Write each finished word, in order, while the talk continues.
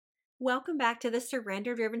Welcome back to the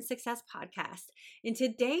Surrender Driven Success Podcast. In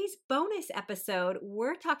today's bonus episode,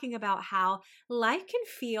 we're talking about how life can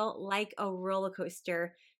feel like a roller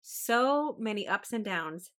coaster, so many ups and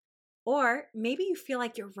downs. Or maybe you feel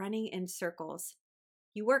like you're running in circles.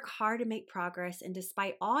 You work hard to make progress, and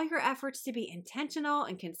despite all your efforts to be intentional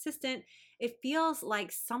and consistent, it feels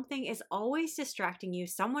like something is always distracting you,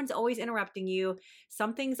 someone's always interrupting you,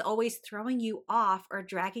 something's always throwing you off or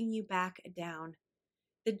dragging you back down.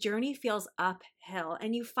 The journey feels uphill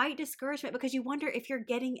and you fight discouragement because you wonder if you're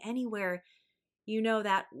getting anywhere. You know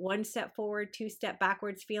that one step forward, two step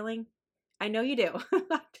backwards feeling? I know you do.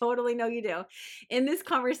 I totally know you do. In this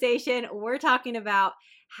conversation, we're talking about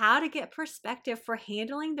how to get perspective for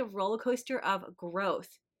handling the roller coaster of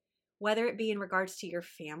growth, whether it be in regards to your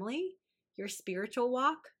family, your spiritual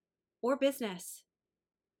walk, or business.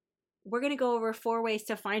 We're going to go over 4 ways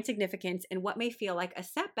to find significance in what may feel like a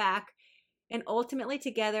setback. And ultimately,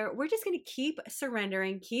 together, we're just going to keep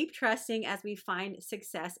surrendering, keep trusting as we find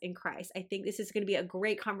success in Christ. I think this is going to be a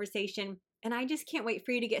great conversation, and I just can't wait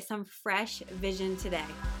for you to get some fresh vision today.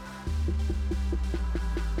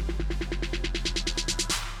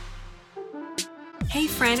 Hey,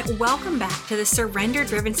 friend, welcome back to the Surrender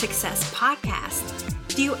Driven Success Podcast.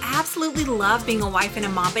 Do you absolutely love being a wife and a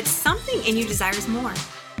mom, but something in you desires more?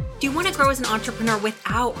 Do you want to grow as an entrepreneur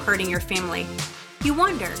without hurting your family? You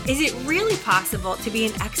wonder, is it really possible to be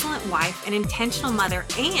an excellent wife, an intentional mother,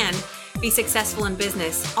 and be successful in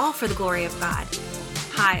business, all for the glory of God?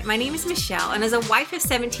 Hi, my name is Michelle, and as a wife of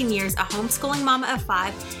 17 years, a homeschooling mama of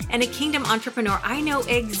 5, and a kingdom entrepreneur, I know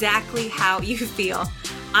exactly how you feel.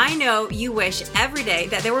 I know you wish every day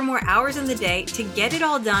that there were more hours in the day to get it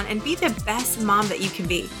all done and be the best mom that you can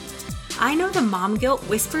be. I know the mom guilt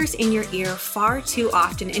whispers in your ear far too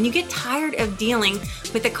often, and you get tired of dealing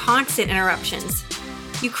with the constant interruptions.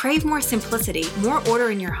 You crave more simplicity, more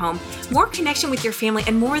order in your home, more connection with your family,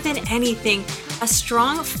 and more than anything, a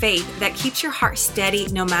strong faith that keeps your heart steady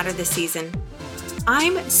no matter the season.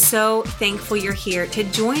 I'm so thankful you're here to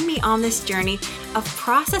join me on this journey of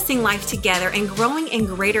processing life together and growing in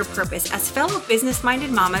greater purpose as fellow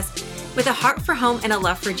business-minded mamas with a heart for home and a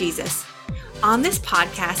love for Jesus. On this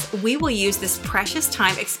podcast, we will use this precious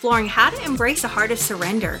time exploring how to embrace a heart of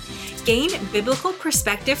surrender, gain biblical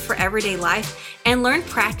perspective for everyday life, and learn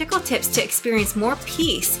practical tips to experience more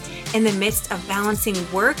peace in the midst of balancing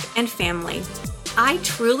work and family. I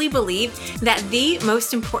truly believe that the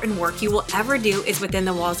most important work you will ever do is within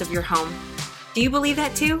the walls of your home. Do you believe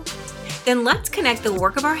that too? Then let's connect the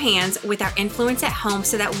work of our hands with our influence at home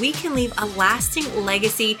so that we can leave a lasting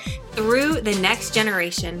legacy through the next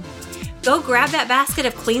generation. Go grab that basket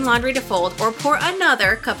of clean laundry to fold or pour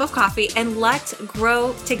another cup of coffee and let's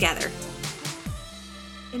grow together.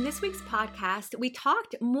 In this week's podcast, we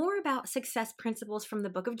talked more about success principles from the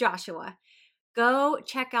book of Joshua. Go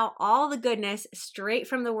check out all the goodness straight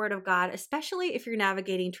from the Word of God, especially if you're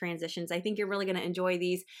navigating transitions. I think you're really going to enjoy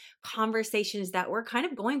these conversations that we're kind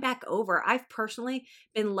of going back over. I've personally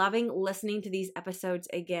been loving listening to these episodes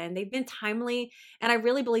again. They've been timely, and I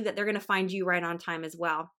really believe that they're going to find you right on time as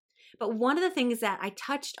well. But one of the things that I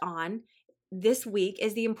touched on this week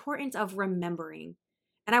is the importance of remembering.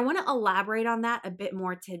 And I want to elaborate on that a bit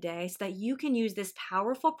more today so that you can use this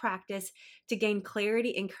powerful practice to gain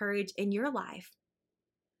clarity and courage in your life.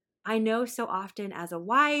 I know so often as a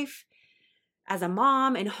wife, as a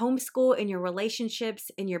mom, in homeschool, in your relationships,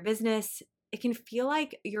 in your business, it can feel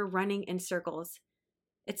like you're running in circles.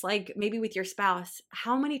 It's like maybe with your spouse,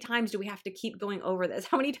 how many times do we have to keep going over this?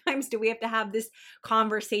 How many times do we have to have this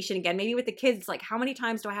conversation again? Maybe with the kids, it's like, how many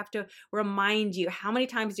times do I have to remind you? How many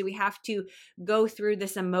times do we have to go through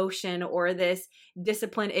this emotion or this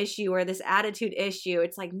discipline issue or this attitude issue?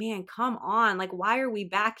 It's like, man, come on. Like, why are we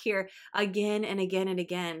back here again and again and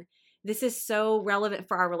again? This is so relevant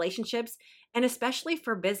for our relationships and especially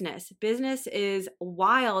for business. Business is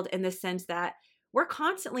wild in the sense that we're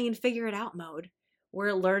constantly in figure it out mode.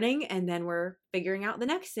 We're learning and then we're figuring out the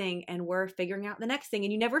next thing and we're figuring out the next thing.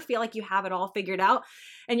 And you never feel like you have it all figured out.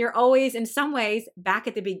 And you're always in some ways back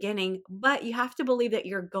at the beginning, but you have to believe that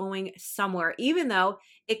you're going somewhere, even though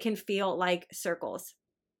it can feel like circles.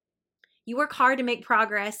 You work hard to make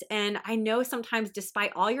progress. And I know sometimes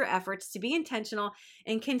despite all your efforts to be intentional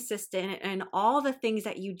and consistent and all the things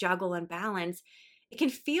that you juggle and balance, it can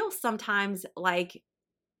feel sometimes like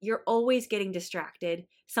you're always getting distracted.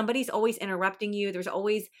 Somebody's always interrupting you. There's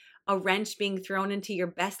always a wrench being thrown into your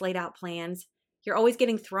best laid out plans. You're always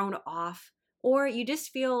getting thrown off, or you just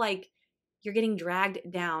feel like you're getting dragged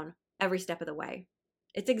down every step of the way.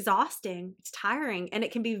 It's exhausting, it's tiring, and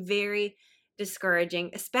it can be very discouraging,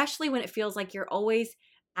 especially when it feels like you're always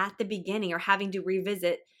at the beginning or having to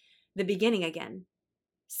revisit the beginning again.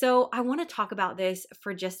 So I want to talk about this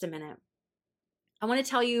for just a minute. I want to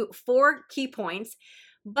tell you 4 key points,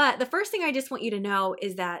 but the first thing I just want you to know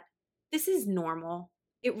is that this is normal.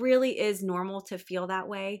 It really is normal to feel that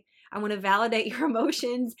way. I want to validate your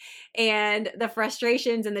emotions and the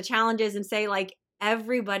frustrations and the challenges and say, like,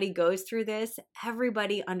 everybody goes through this.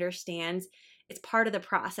 Everybody understands. It's part of the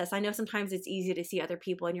process. I know sometimes it's easy to see other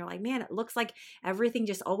people and you're like, man, it looks like everything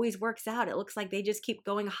just always works out. It looks like they just keep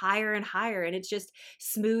going higher and higher and it's just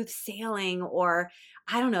smooth sailing, or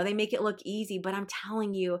I don't know, they make it look easy. But I'm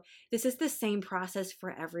telling you, this is the same process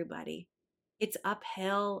for everybody. It's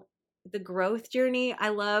uphill. The growth journey, I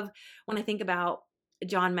love when I think about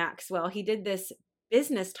John Maxwell. He did this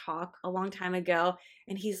business talk a long time ago,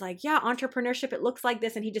 and he's like, yeah, entrepreneurship, it looks like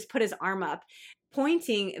this. And he just put his arm up,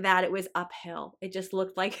 pointing that it was uphill. It just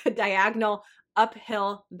looked like a diagonal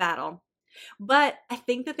uphill battle. But I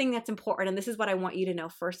think the thing that's important, and this is what I want you to know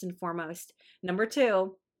first and foremost, number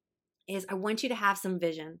 2, is I want you to have some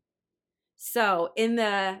vision. So in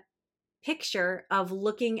the picture of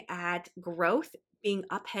looking at growth, being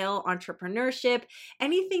uphill, entrepreneurship,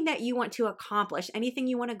 anything that you want to accomplish, anything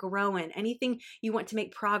you want to grow in, anything you want to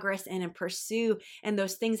make progress in and pursue, and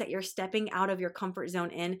those things that you're stepping out of your comfort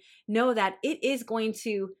zone in, know that it is going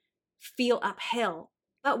to feel uphill.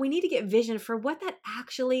 But we need to get vision for what that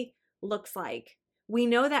actually looks like. We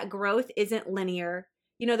know that growth isn't linear.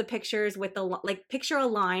 You know, the pictures with picture a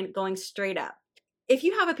line going straight up. If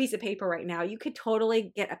you have a piece of paper right now, you could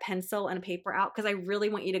totally get a pencil and a paper out, because I really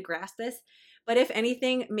want you to grasp this. But if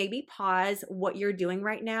anything, maybe pause what you're doing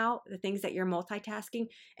right now, the things that you're multitasking,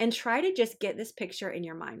 and try to just get this picture in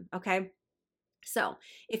your mind, okay? So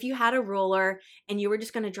if you had a ruler and you were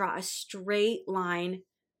just going to draw a straight line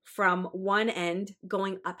from one end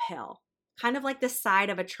going uphill, kind of like the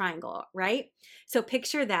side of a triangle, right? So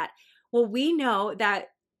picture that. Well, we know that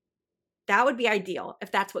that would be ideal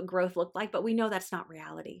if that's what growth looked like, but we know that's not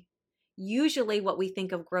reality. Usually what we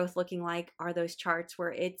think of growth looking like are those charts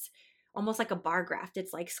where it's almost like a bar graph.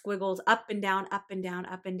 It's like squiggles up and down, up and down,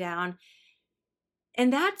 up and down.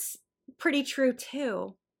 And that's pretty true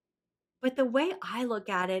too. But the way I look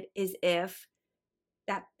at it is, if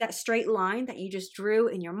that straight line that you just drew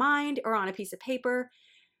in your mind or on a piece of paper,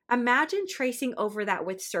 imagine tracing over that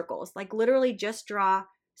with circles, like literally just draw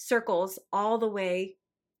circles all the way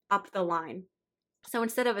up the line. So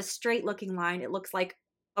instead of a straight looking line, it looks like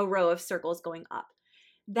a row of circles going up.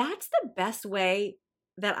 That's the best way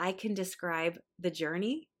that I can describe the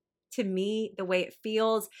journey, to me, the way it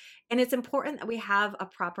feels. And it's important that we have a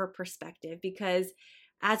proper perspective, because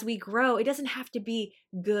as we grow, it doesn't have to be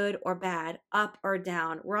good or bad, up or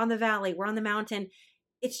down. We're on the valley, we're on the mountain.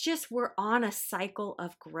 It's just we're on a cycle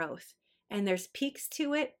of growth, and there's peaks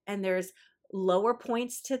to it and there's lower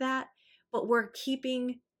points to that, but we're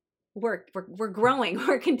growing,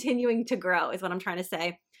 we're continuing to grow is what I'm trying to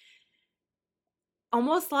say.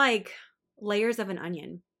 Almost like layers of an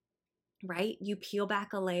onion, right? You peel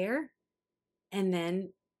back a layer and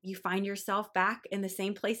then you find yourself back in the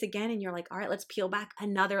same place again, and you're like, all right, let's peel back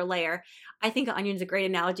another layer. I think an onion's a great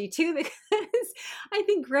analogy too, because I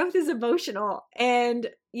think growth is emotional. And,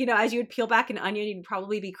 you know, as you would peel back an onion, you'd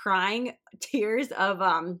probably be crying tears of,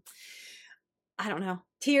 I don't know,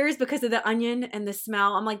 tears because of the onion and the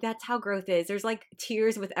smell. I'm like, that's how growth is. There's like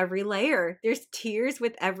tears with every layer. There's tears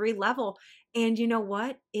with every level. And you know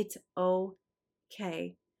what? It's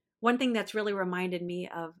okay. One thing that's really reminded me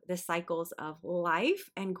of the cycles of life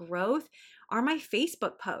and growth are my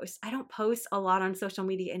Facebook posts. I don't post a lot on social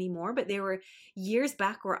media anymore, but there were years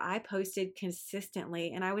back where I posted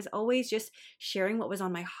consistently, and I was always just sharing what was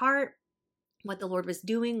on my heart, what the Lord was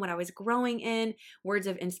doing, what I was growing in, words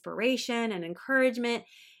of inspiration and encouragement.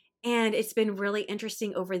 And it's been really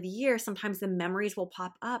interesting over the years. Sometimes the memories will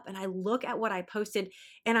pop up and I look at what I posted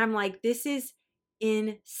and I'm like, this is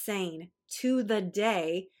insane. To the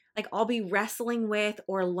day, like I'll be wrestling with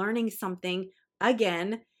or learning something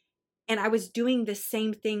again. And I was doing the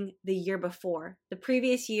same thing the year before, the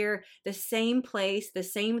previous year, the same place, the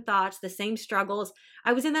same thoughts, the same struggles.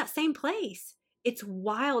 I was in that same place. It's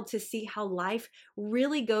wild to see how life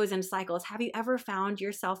really goes in cycles. Have you ever found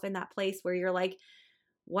yourself in that place where you're like,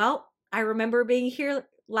 well, I remember being here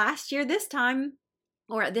last year this time,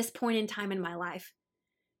 or at this point in time in my life?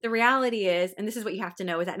 The reality is, and this is what you have to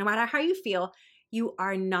know, is that no matter how you feel, you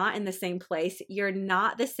are not in the same place. You're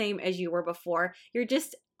not the same as you were before. You're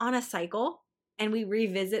just on a cycle, and we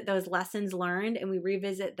revisit those lessons learned and we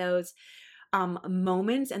revisit those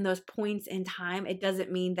moments and those points in time. It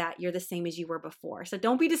doesn't mean that you're the same as you were before. So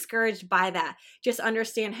don't be discouraged by that. Just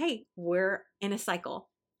understand, hey, we're in a cycle.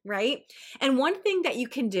 right? And one thing that you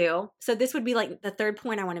can do, so this would be like the third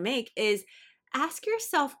point I want to make, is ask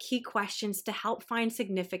yourself key questions to help find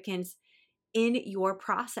significance in your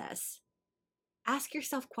process. Ask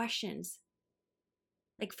yourself questions.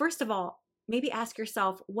 Like, first of all, maybe ask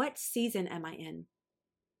yourself, what season am I in?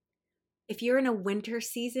 If you're in a winter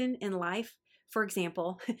season in life, for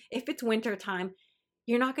example, if it's winter time,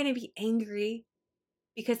 you're not going to be angry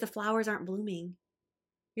because the flowers aren't blooming.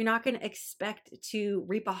 You're not going to expect to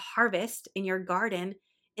reap a harvest in your garden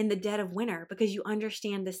in the dead of winter because you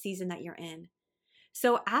understand the season that you're in.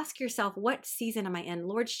 So ask yourself, what season am I in?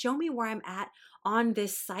 Lord, show me where I'm at on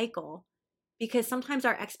this cycle, because sometimes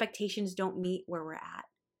our expectations don't meet where we're at.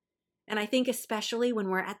 And I think especially when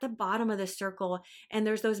we're at the bottom of the circle and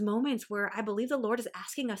there's those moments where I believe the Lord is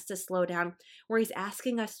asking us to slow down, where he's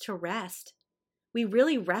asking us to rest. We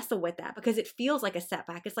really wrestle with that because it feels like a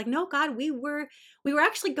setback. It's like, no, God, we were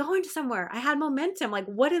actually going somewhere. I had momentum. Like,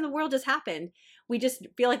 what in the world just happened? We just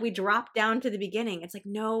feel like we dropped down to the beginning. It's like,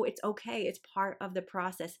 no, it's okay. It's part of the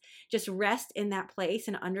process. Just rest in that place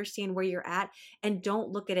and understand where you're at, and don't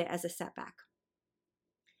look at it as a setback.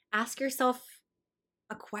 Ask yourself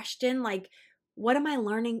a question like, what am I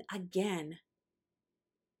learning again?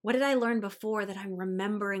 What did I learn before that I'm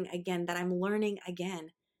remembering again, that I'm learning again?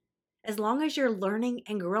 As long as you're learning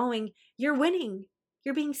and growing, you're winning.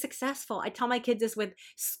 You're being successful. I tell my kids this with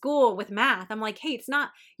school, with math. I'm like, hey, it's not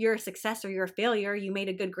you're a success or you're a failure. You made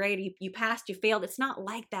a good grade. You passed, you failed. It's not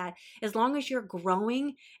like that. As long as you're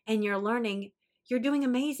growing and you're learning, you're doing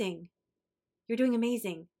amazing. You're doing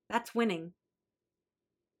amazing. That's winning.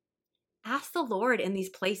 Ask the Lord in these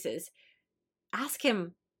places. Ask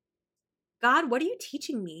him, God, what are you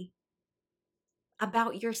teaching me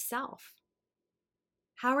about yourself?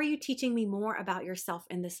 How are you teaching me more about yourself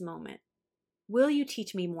in this moment? Will you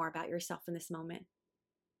teach me more about yourself in this moment?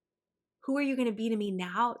 Who are you going to be to me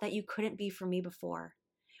now that you couldn't be for me before?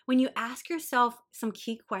 When you ask yourself some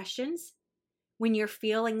key questions, when you're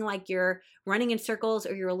feeling like you're running in circles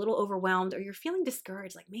or you're a little overwhelmed or you're feeling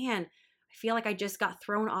discouraged, like, man, I feel like I just got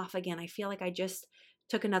thrown off again. I feel like I just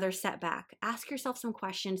took another setback. Ask yourself some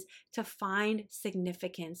questions to find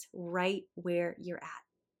significance right where you're at.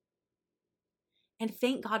 And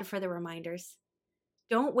thank God for the reminders.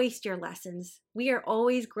 Don't waste your lessons. We are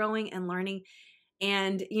always growing and learning.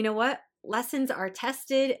 And you know what? Lessons are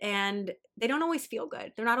tested and they don't always feel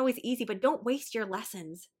good. They're not always easy, but don't waste your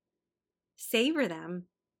lessons. Savor them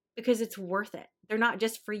because it's worth it. They're not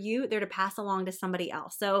just for you, they're to pass along to somebody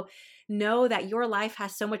else. So know that your life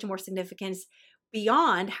has so much more significance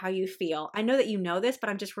beyond how you feel. I know that you know this, but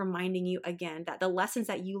I'm just reminding you again that the lessons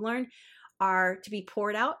that you learn are to be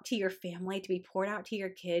poured out to your family, to be poured out to your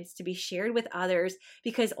kids, to be shared with others,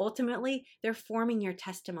 because ultimately they're forming your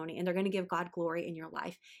testimony and they're going to give God glory in your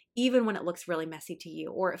life, even when it looks really messy to you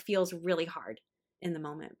or it feels really hard in the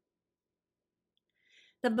moment.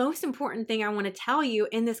 The most important thing I want to tell you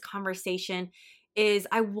in this conversation is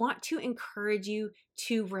I want to encourage you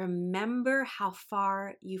to remember how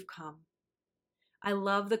far you've come. I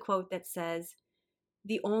love the quote that says,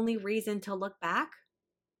 the only reason to look back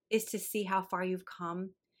is to see how far you've come.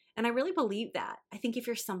 And I really believe that. I think if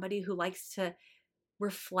you're somebody who likes to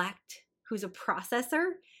reflect, who's a processor,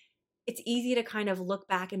 it's easy to kind of look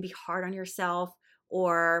back and be hard on yourself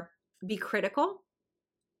or be critical.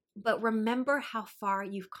 But remember how far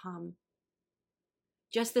you've come.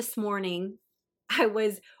 Just this morning, I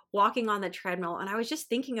was walking on the treadmill and I was just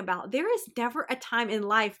thinking about, there is never a time in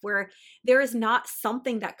life where there is not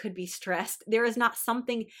something that could be stressed. There is not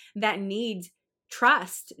something that needs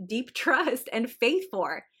trust, deep trust and faith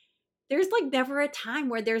for. There's like never a time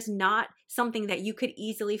where there's not something that you could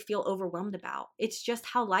easily feel overwhelmed about. It's just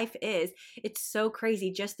how life is. It's so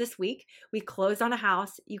crazy. Just this week, we closed on a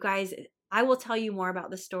house. You guys, I will tell you more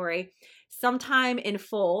about the story sometime in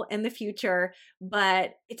full in the future,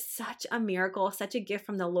 but it's such a miracle, such a gift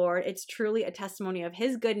from the Lord. It's truly a testimony of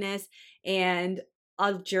his goodness and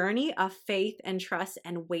a journey of faith and trust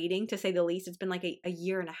and waiting, to say the least. It's been like a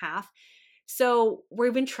year and a half. So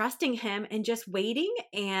we've been trusting him and just waiting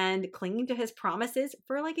and clinging to his promises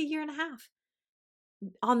for like a year and a half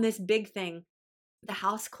on this big thing. The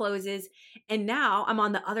house closes and now I'm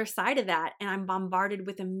on the other side of that and I'm bombarded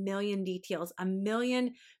with a million details, a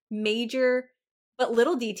million major but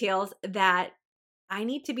little details that I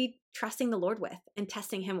need to be trusting the Lord with and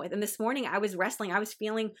testing him with. And this morning I was wrestling, I was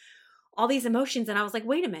feeling all these emotions and I was like,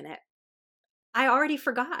 wait a minute, I already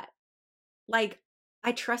forgot. Like,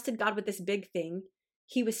 I trusted God with this big thing.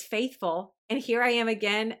 He was faithful. And here I am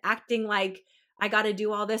again acting like I got to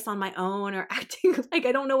do all this on my own, or acting like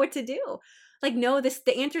I don't know what to do. Like, no,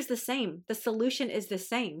 the answer is the same. The solution is the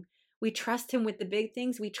same. We trust him with the big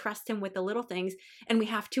things. We trust him with the little things. And we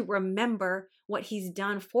have to remember what he's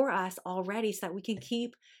done for us already so that we can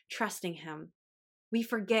keep trusting him. We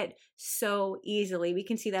forget so easily. We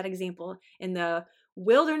can see that example in the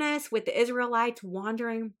wilderness with the Israelites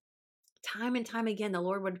wandering. Time and time again, the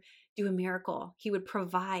Lord would do a miracle. He would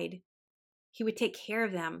provide. He would take care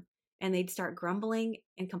of them, and they'd start grumbling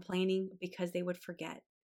and complaining because they would forget.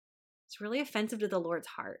 It's really offensive to the Lord's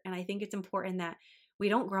heart. And I think it's important that we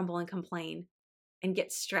don't grumble and complain and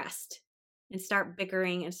get stressed and start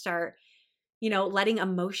bickering and start, letting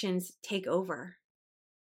emotions take over.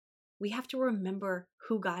 We have to remember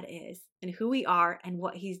who God is and who we are and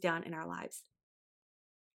what he's done in our lives.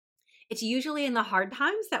 It's usually in the hard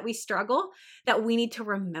times that we struggle that we need to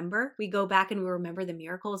remember. We go back and we remember the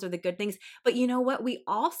miracles or the good things. But you know what? We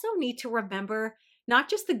also need to remember not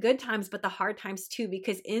just the good times, but the hard times too,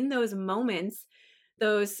 because in those moments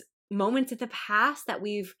in the past that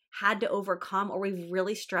we've had to overcome, or we've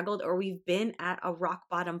really struggled, or we've been at a rock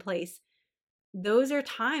bottom place, those are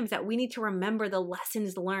times that we need to remember the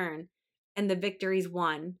lessons learned and the victories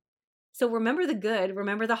won. So remember the good,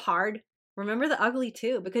 remember the hard, remember the ugly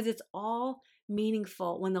too, because it's all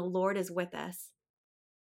meaningful when the Lord is with us.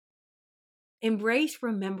 Embrace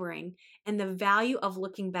remembering and the value of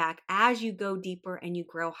looking back as you go deeper and you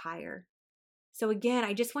grow higher. So again,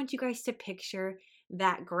 I just want you guys to picture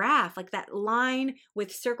that graph, like that line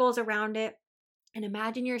with circles around it, and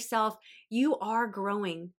imagine yourself, you are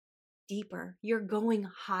growing deeper, you're going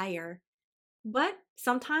higher, but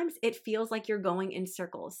sometimes it feels like you're going in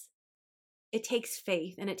circles. It takes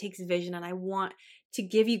faith and it takes vision, and I want to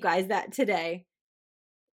give you guys that today.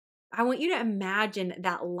 I want you to imagine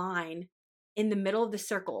that line in the middle of the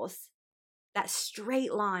circles, that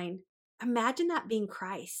straight line. Imagine that being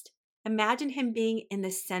Christ. Imagine him being in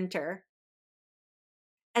the center.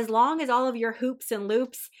 As long as all of your hoops and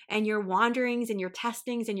loops and your wanderings and your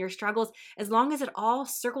testings and your struggles, as long as it all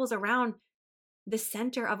circles around the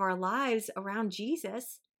center of our lives, around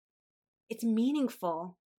Jesus, it's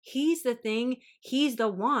meaningful. He's the thing, he's the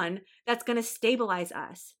one that's going to stabilize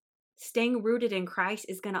us. Staying rooted in Christ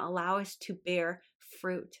is going to allow us to bear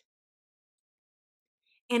fruit.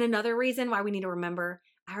 And another reason why we need to remember,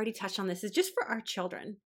 I already touched on this, is just for our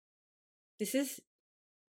children. This is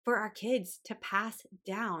for our kids to pass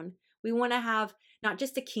down. We want to have not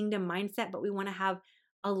just a kingdom mindset, but we want to have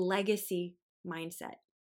a legacy mindset.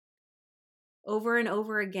 Over and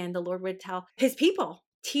over again, the Lord would tell his people,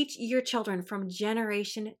 teach your children from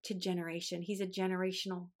generation to generation. He's a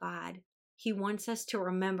generational God. He wants us to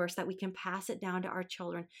remember so that we can pass it down to our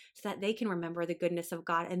children so that they can remember the goodness of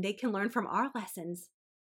God and they can learn from our lessons.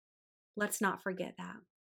 Let's not forget that.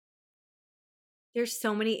 There's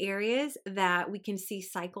so many areas that we can see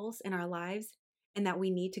cycles in our lives and that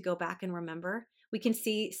we need to go back and remember. We can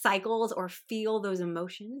see cycles or feel those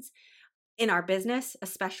emotions in our business,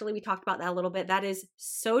 especially. We talked about that a little bit. That is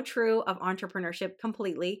so true of entrepreneurship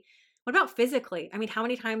completely. What about physically? I mean, how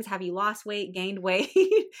many times have you lost weight, gained weight,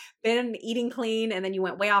 been eating clean, and then you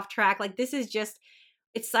went way off track? Like, this is just,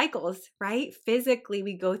 it's cycles, right? Physically,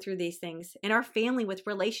 we go through these things. In our family with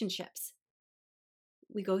relationships,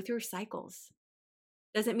 we go through cycles.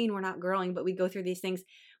 Doesn't mean we're not growing, but we go through these things.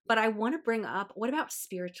 But I want to bring up, what about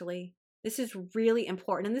spiritually? This is really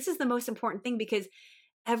important. And this is the most important thing because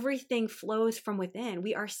everything flows from within.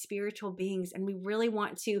 We are spiritual beings, and we really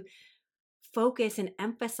want to focus and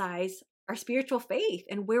emphasize our spiritual faith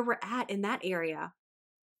and where we're at in that area.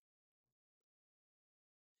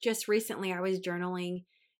 Just recently, I was journaling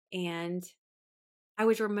and I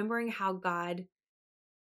was remembering how God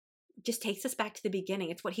just takes us back to the beginning.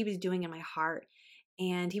 It's what he was doing in my heart.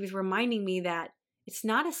 And he was reminding me that it's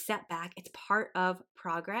not a setback, it's part of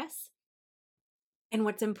progress. And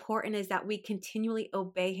what's important is that we continually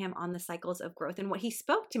obey him on the cycles of growth. And what he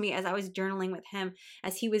spoke to me as I was journaling with him,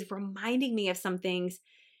 as he was reminding me of some things,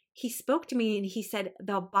 he spoke to me and he said,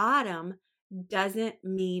 the bottom doesn't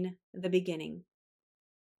mean the beginning.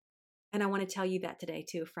 And I want to tell you that today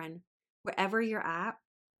too, friend. Wherever you're at,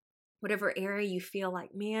 whatever area you feel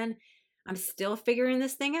like, man, I'm still figuring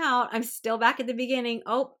this thing out. I'm still back at the beginning.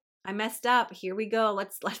 Oh, I messed up. Here we go.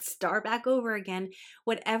 Let's start back over again.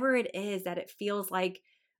 Whatever it is that it feels like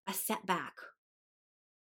a setback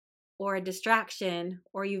or a distraction,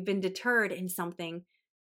 or you've been deterred in something,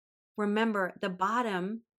 remember the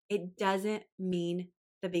bottom, it doesn't mean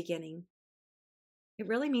the beginning. It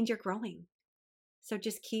really means you're growing. So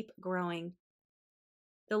just keep growing.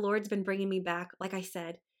 The Lord's been bringing me back, like I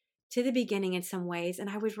said, to the beginning in some ways. And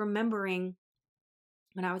I was remembering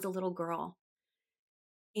when I was a little girl,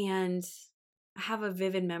 and I have a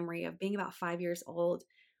vivid memory of being about 5 years old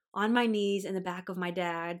on my knees in the back of my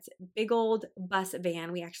dad's big old bus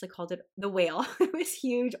van. We actually called it the Whale. It was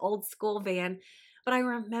huge, old school van. But I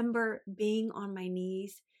remember being on my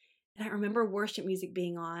knees, and I remember worship music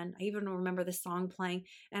being on. I even remember the song playing,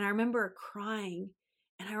 and I remember crying,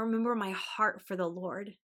 and I remember my heart for the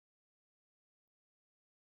Lord.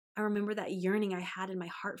 I remember that yearning I had in my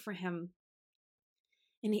heart for him.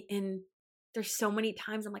 And there's so many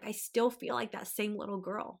times I'm like, I still feel like that same little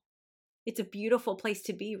girl. It's a beautiful place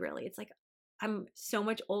to be, really. It's like I'm so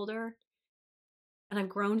much older and I've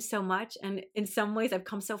grown so much. And in some ways I've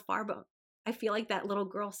come so far, but I feel like that little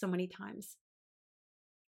girl so many times.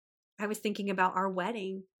 I was thinking about our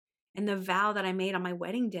wedding and the vow that I made on my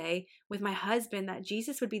wedding day with my husband that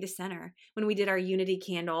Jesus would be the center. When we did our unity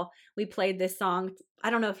candle, we played this song. I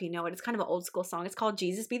don't know if you know it. It's kind of an old school song. It's called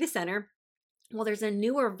Jesus Be the Center. Well, there's a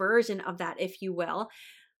newer version of that, if you will.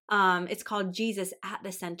 It's called Jesus at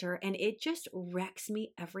the Center, and it just wrecks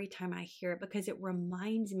me every time I hear it because it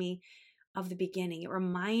reminds me of the beginning. It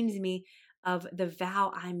reminds me of the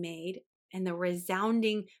vow I made and the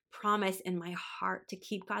resounding promise in my heart to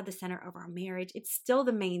keep God the center of our marriage. It's still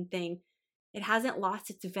the main thing. It hasn't lost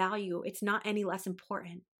its value. It's not any less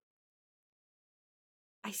important.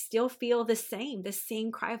 I still feel the same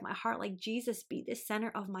cry of my heart, like, Jesus, be the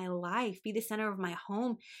center of my life, be the center of my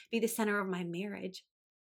home, be the center of my marriage.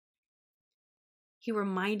 He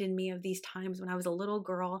reminded me of these times when I was a little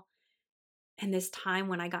girl and this time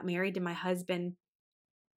when I got married to my husband,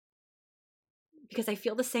 because I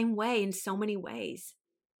feel the same way in so many ways.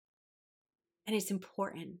 And it's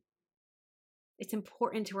important. It's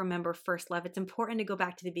important to remember first love. It's important to go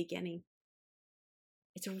back to the beginning.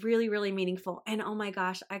 It's really, really meaningful. And oh my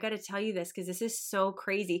gosh, I got to tell you this because this is so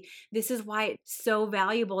crazy. This is why it's so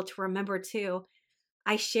valuable to remember too.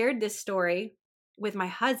 I shared this story with my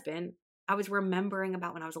husband. I was remembering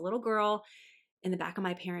about when I was a little girl in the back of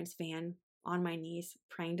my parents' van on my knees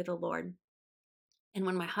praying to the Lord. And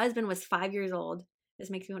when my husband was 5 years old, this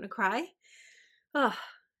makes me want to cry. Oh,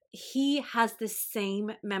 he has the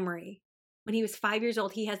same memory. When he was 5 years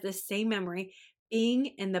old, he has the same memory being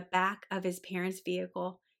in the back of his parents'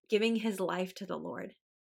 vehicle, giving his life to the Lord.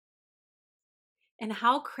 And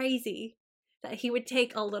how crazy that he would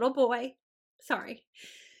take a little boy,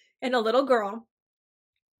 and a little girl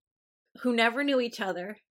who never knew each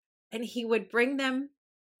other, and he would bring them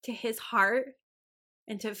to his heart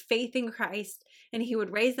and to faith in Christ, and he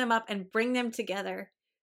would raise them up and bring them together.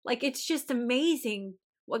 Like, it's just amazing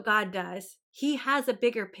what God does. He has a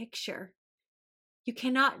bigger picture. You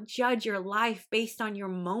cannot judge your life based on your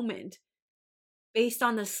moment, based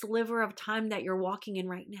on the sliver of time that you're walking in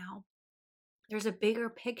right now. There's a bigger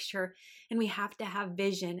picture, and we have to have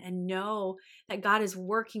vision and know that God is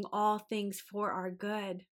working all things for our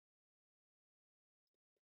good.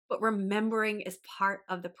 But remembering is part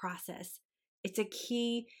of the process. It's a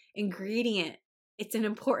key ingredient. It's an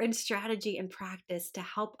important strategy and practice to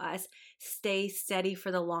help us stay steady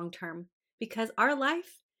for the long term, because our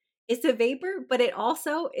life is a vapor, but it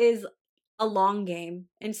also is a long game.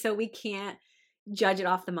 And so we can't judge it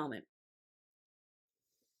off the moment.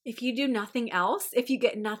 If you do nothing else, if you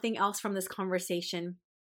get nothing else from this conversation,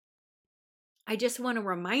 I just want to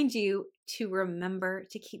remind you to remember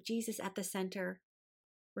to keep Jesus at the center.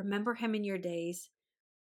 Remember him in your days.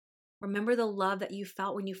 Remember the love that you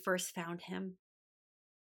felt when you first found him.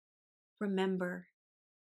 Remember.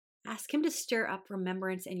 Ask him to stir up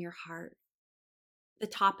remembrance in your heart. The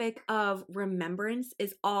topic of remembrance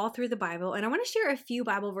is all through the Bible, and I want to share a few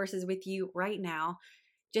Bible verses with you right now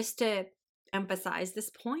just to emphasize this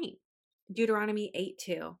point. Deuteronomy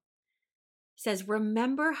 8:2 says,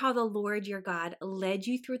 "Remember how the Lord your God led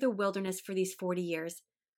you through the wilderness for these 40 years,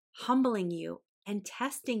 humbling you and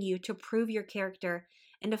testing you to prove your character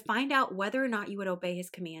and to find out whether or not you would obey his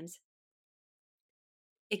commands."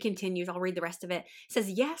 It continues. I'll read the rest of it. It says,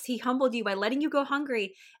 "Yes, he humbled you by letting you go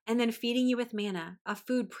hungry and then feeding you with manna, a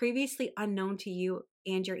food previously unknown to you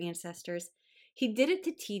and your ancestors. He did it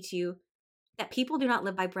to teach you that people do not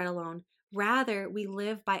live by bread alone. Rather, we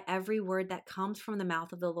live by every word that comes from the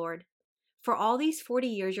mouth of the Lord. For all these 40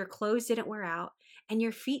 years, your clothes didn't wear out and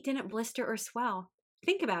your feet didn't blister or swell."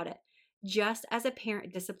 Think about it. Just as a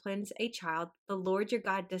parent disciplines a child, the Lord your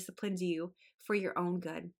God disciplines you for your own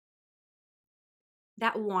good.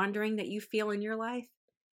 That wandering that you feel in your life,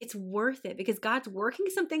 it's worth it because God's working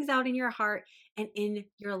some things out in your heart and in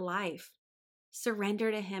your life. Surrender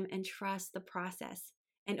to him and trust the process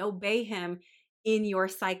and obey him in your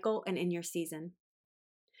cycle and in your season.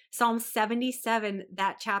 Psalm 77,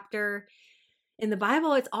 that chapter in the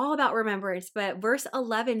Bible, it's all about remembrance, but verse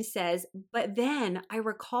 11 says, "But then I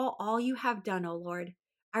recall all you have done, O Lord.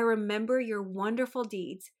 I remember your wonderful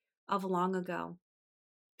deeds. of long ago.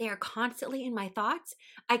 They are constantly in my thoughts.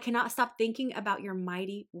 I cannot stop thinking about your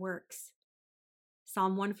mighty works.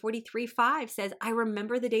 Psalm 143:5 says, I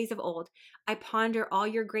remember the days of old. I ponder all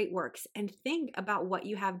your great works and think about what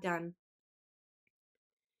you have done.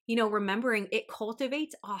 Remembering it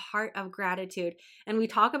cultivates a heart of gratitude. And we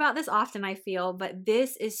talk about this often, I feel, but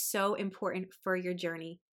this is so important for your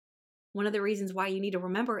journey. One of the reasons why you need to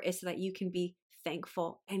remember is so that you can be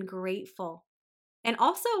thankful and grateful. And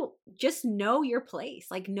also just know your place,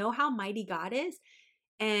 like know how mighty God is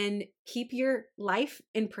and keep your life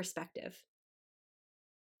in perspective.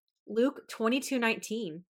 Luke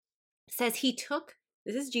 22:19 says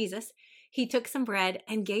this is Jesus, he took some bread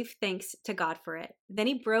and gave thanks to God for it. Then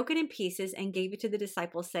he broke it in pieces and gave it to the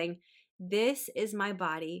disciples, saying, This is my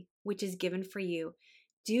body, which is given for you.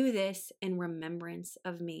 Do this in remembrance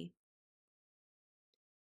of me.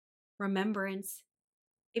 Remembrance,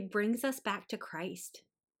 it brings us back to Christ,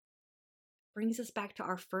 brings us back to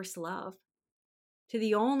our first love, to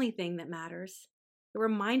the only thing that matters. It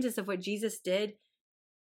reminds us of what Jesus did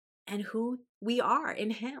and who we are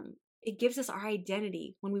in him. It gives us our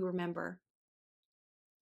identity when we remember.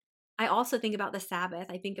 I also think about the Sabbath.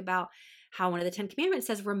 I think about how one of the 10 Commandments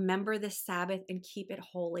says, remember the Sabbath and keep it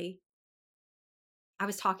holy. I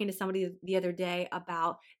was talking to somebody the other day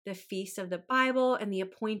about the feasts of the Bible and the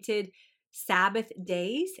appointed Sabbath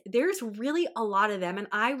days. There's really a lot of them. And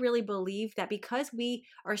I really believe that because we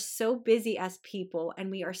are so busy as people and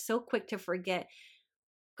we are so quick to forget,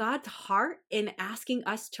 God's heart in asking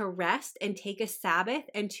us to rest and take a Sabbath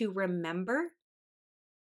and to remember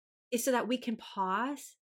is so that we can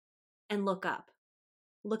pause and look up,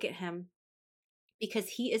 look at him, because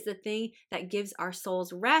he is the thing that gives our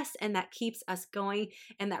souls rest and that keeps us going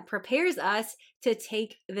and that prepares us to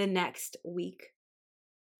take the next week.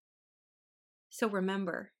 So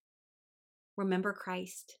remember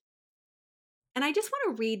Christ. And I just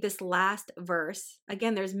want to read this last verse.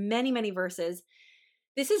 Again, there's many, many verses.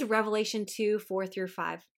 This is Revelation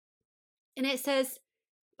 2:4-5. And it says,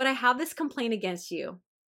 but I have this complaint against you.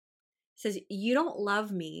 It says, you don't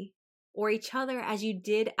love me or each other as you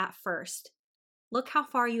did at first. Look how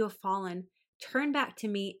far you have fallen. Turn back to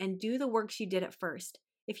me and do the works you did at first.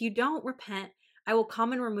 If you don't repent, I will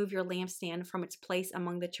come and remove your lampstand from its place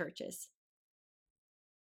among the churches.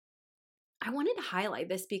 I wanted to highlight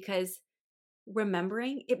this because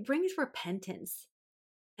remembering, it brings repentance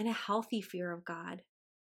and a healthy fear of God.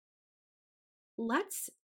 Let's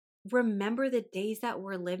remember the days that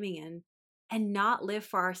we're living in and not live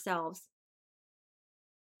for ourselves.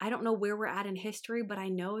 I don't know where we're at in history, but I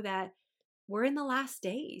know that we're in the last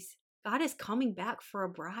days. God is coming back for a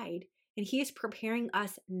bride, and he is preparing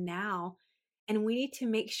us now. And we need to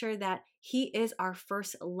make sure that he is our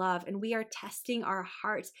first love, and we are testing our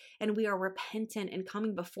hearts, and we are repentant and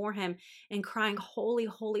coming before him and crying, holy,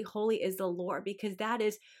 holy, holy is the Lord, because that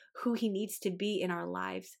is who he needs to be in our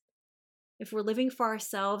lives. If we're living for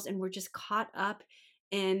ourselves and we're just caught up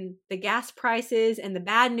in the gas prices and the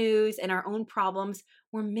bad news and our own problems,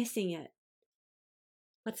 we're missing it.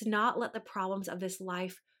 Let's not let the problems of this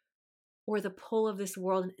life or the pull of this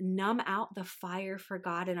world numb out the fire for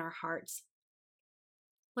God in our hearts.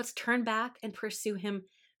 Let's turn back and pursue him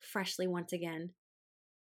freshly once again.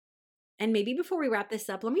 And maybe before we wrap this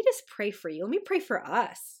up, let me just pray for you. Let me pray for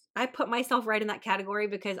us. I put myself right in that category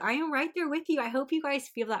because I am right there with you. I hope you guys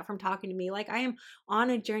feel that from talking to me. Like I am on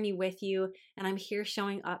a journey with you and I'm here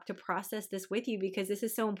showing up to process this with you because this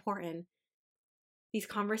is so important. These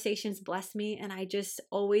conversations bless me, and I just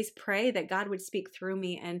always pray that God would speak through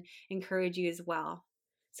me and encourage you as well.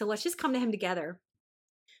 So let's just come to him together.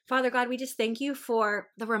 Father God, we just thank you for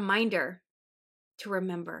the reminder to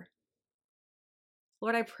remember.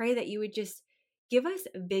 Lord, I pray that you would just give us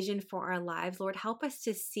vision for our lives. Lord, help us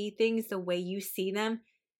to see things the way you see them,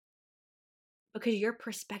 because your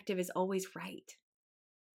perspective is always right.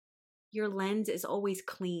 Your lens is always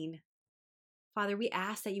clean. Father, we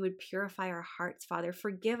ask that you would purify our hearts, Father.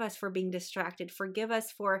 Forgive us for being distracted. Forgive us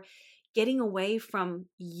for getting away from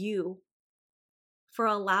you, for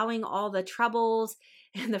allowing all the troubles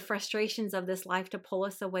and the frustrations of this life to pull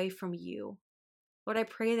us away from you. Lord, I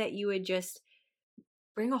pray that you would just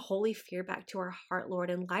bring a holy fear back to our heart, Lord,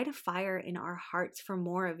 and light a fire in our hearts for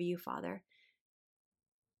more of you, Father.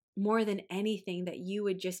 More than anything, that you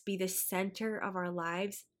would just be the center of our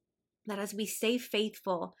lives that as we stay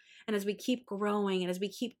faithful and as we keep growing and as we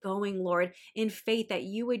keep going, Lord, in faith, that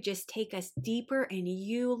you would just take us deeper in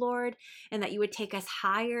you, Lord, and that you would take us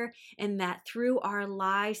higher, and that through our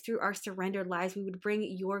lives, through our surrendered lives, we would bring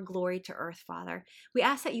your glory to earth, Father. We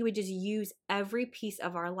ask that you would just use every piece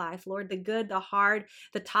of our life, Lord, the good, the hard,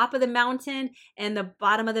 the top of the mountain and the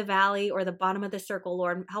bottom of the valley or the bottom of the circle,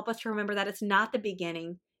 Lord. Help us to remember that it's not the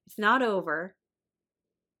beginning. It's not over.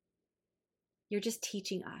 You're just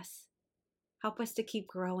teaching us. Help us to keep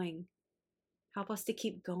growing. Help us to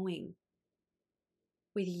keep going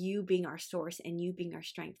with you being our source and you being our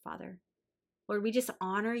strength, Father. Lord, we just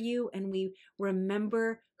honor you and we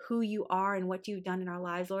remember who you are and what you've done in our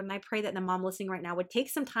lives, Lord. And I pray that the mom listening right now would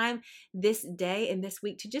take some time this day and this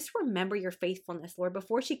week to just remember your faithfulness, Lord,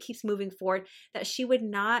 before she keeps moving forward, that she would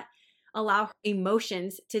not allow her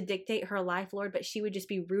emotions to dictate her life, Lord, but she would just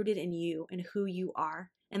be rooted in you and who you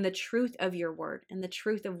are and the truth of your word and the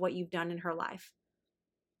truth of what you've done in her life.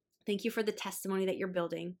 Thank you for the testimony that you're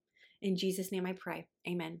building. In Jesus' name I pray.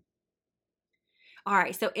 Amen. All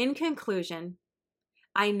right. So in conclusion,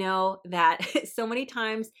 I know that so many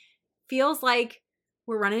times feels like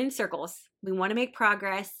we're running in circles. We want to make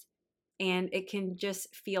progress and it can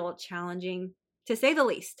just feel challenging to say the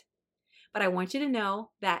least. But I want you to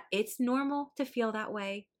know that it's normal to feel that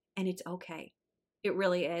way and it's okay. It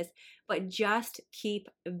really is. But just keep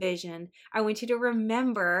vision. I want you to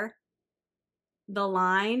remember the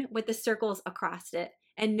line with the circles across it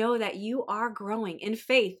and know that you are growing in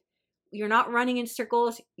faith. You're not running in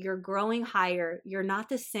circles. You're growing higher. You're not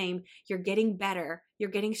the same. You're getting better.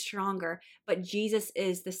 You're getting stronger. But Jesus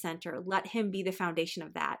is the center. Let him be the foundation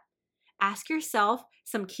of that. Ask yourself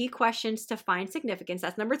some key questions to find significance.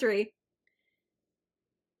 That's number 3.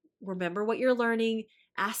 Remember what you're learning.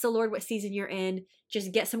 Ask the Lord what season you're in.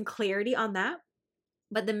 Just get some clarity on that.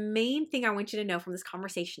 But the main thing I want you to know from this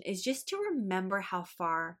conversation is just to remember how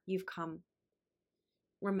far you've come.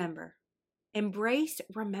 Remember. Embrace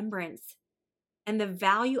remembrance and the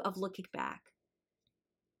value of looking back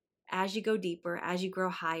as you go deeper, as you grow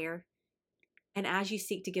higher, and as you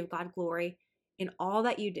seek to give God glory in all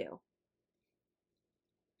that you do.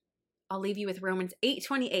 I'll leave you with Romans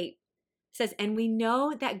 8:28. Says, and we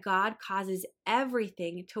know that God causes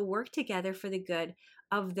everything to work together for the good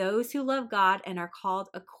of those who love God and are called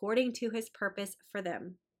according to his purpose for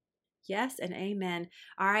them. Yes and amen.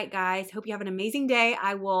 All right, guys. Hope you have an amazing day.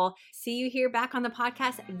 I will see you here back on the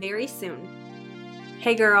podcast very soon.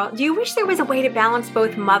 Hey, girl, do you wish there was a way to balance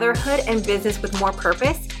both motherhood and business with more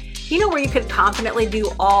purpose? You know, where you could confidently do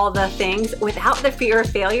all the things without the fear of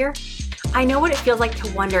failure? I know what it feels like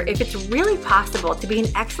to wonder if it's really possible to be an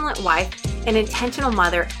excellent wife, an intentional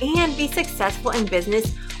mother, and be successful in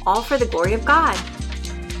business, all for the glory of God.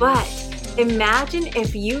 But imagine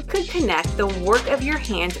if you could connect the work of your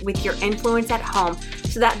hands with your influence at home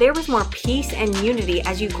so that there was more peace and unity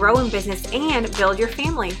as you grow in business and build your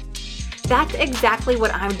family. That's exactly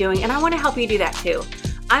what I'm doing, and I want to help you do that too.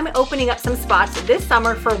 I'm opening up some spots this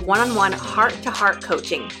summer for one-on-one heart-to-heart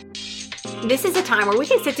coaching. This is a time where we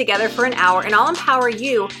can sit together for an hour and I'll empower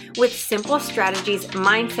you with simple strategies,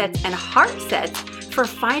 mindsets, and heart sets for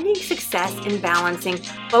finding success in balancing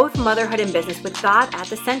both motherhood and business with God at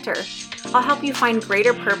the center. I'll help you find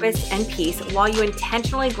greater purpose and peace while you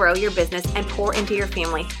intentionally grow your business and pour into your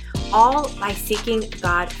family, all by seeking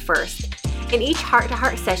God first. In each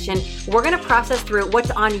heart-to-heart session, we're going to process through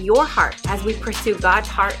what's on your heart as we pursue God's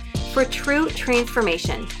heart for true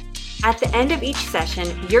transformation. At the end of each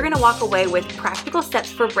session, you're going to walk away with practical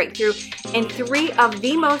steps for breakthrough in 3 of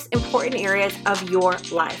the most important areas of your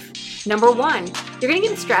life. Number 1, you're going to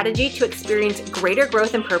get a strategy to experience greater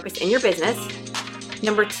growth and purpose in your business.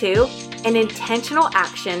 Number 2, an intentional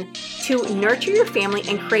action to nurture your family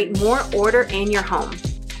and create more order in your home.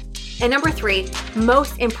 And number 3,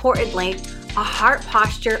 most importantly, a heart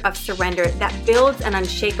posture of surrender that builds an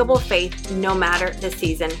unshakable faith no matter the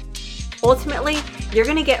season. Ultimately, you're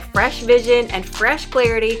going to get fresh vision and fresh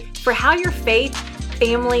clarity for how your faith,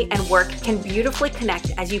 family, and work can beautifully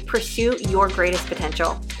connect as you pursue your greatest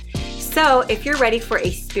potential. So, if you're ready for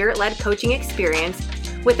a spirit-led coaching experience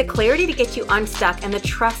with the clarity to get you unstuck and the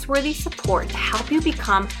trustworthy support to help you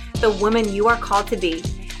become the woman you are called to be,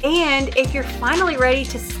 and if you're finally ready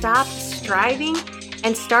to stop striving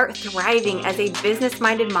and start thriving as a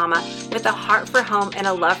business-minded mama with a heart for home and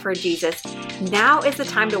a love for Jesus, now is the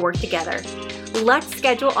time to work together. Let's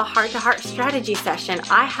schedule a heart-to-heart strategy session.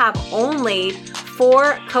 I have only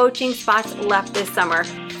 4 coaching spots left this summer.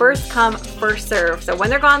 First come, first serve. So when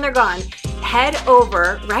they're gone, they're gone. Head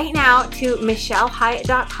over right now to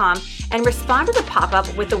michellehyatt.com and respond to the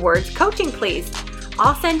pop-up with the words coaching, please.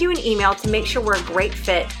 I'll send you an email to make sure we're a great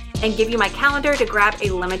fit. and give you my calendar to grab a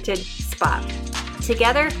limited spot.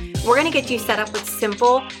 Together, we're going to get you set up with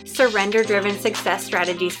simple, surrender-driven success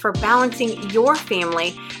strategies for balancing your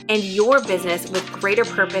family and your business with greater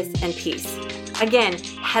purpose and peace. Again,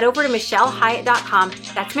 head over to michellehyatt.com.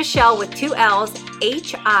 That's Michelle with 2 L's,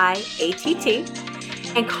 H-I-A-T-T.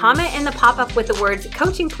 And comment in the pop-up with the words,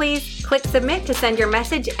 "Coaching please." Click submit to send your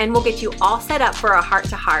message and we'll get you all set up for a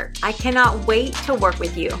heart-to-heart. I cannot wait to work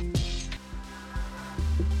with you.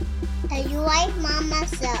 If you like Mama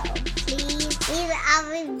So, please leave a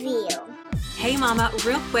review. Hey Mama,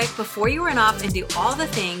 real quick, before you run off and do all the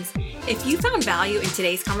things, if you found value in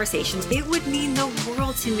today's conversation, it would mean the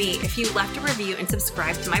world to me if you left a review and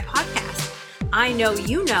subscribed to my podcast. I know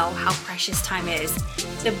you know how precious time is.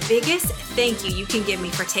 The biggest thank you can give me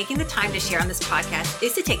for taking the time to share on this podcast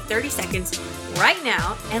is to take 30 seconds right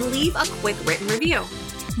now and leave a quick written review.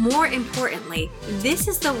 More importantly, this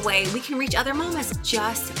is the way we can reach other mamas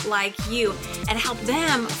just like you and help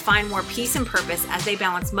them find more peace and purpose as they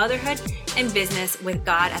balance motherhood and business with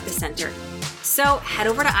God at the center. So head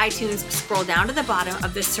over to iTunes, scroll down to the bottom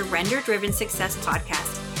of the Surrender Driven Success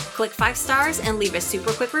podcast. Click 5 stars and leave a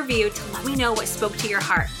super quick review to let me know what spoke to your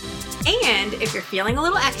heart. And if you're feeling a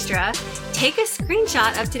little extra, take a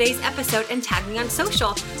screenshot of today's episode and tag me on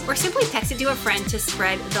social, or simply text it to a friend to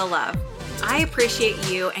spread the love. I appreciate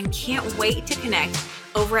you and can't wait to connect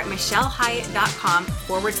over at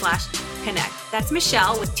michellehyatt.com/connect. That's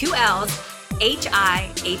Michelle with 2 L's,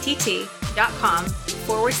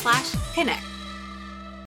 H-I-A-T-T.com/connect.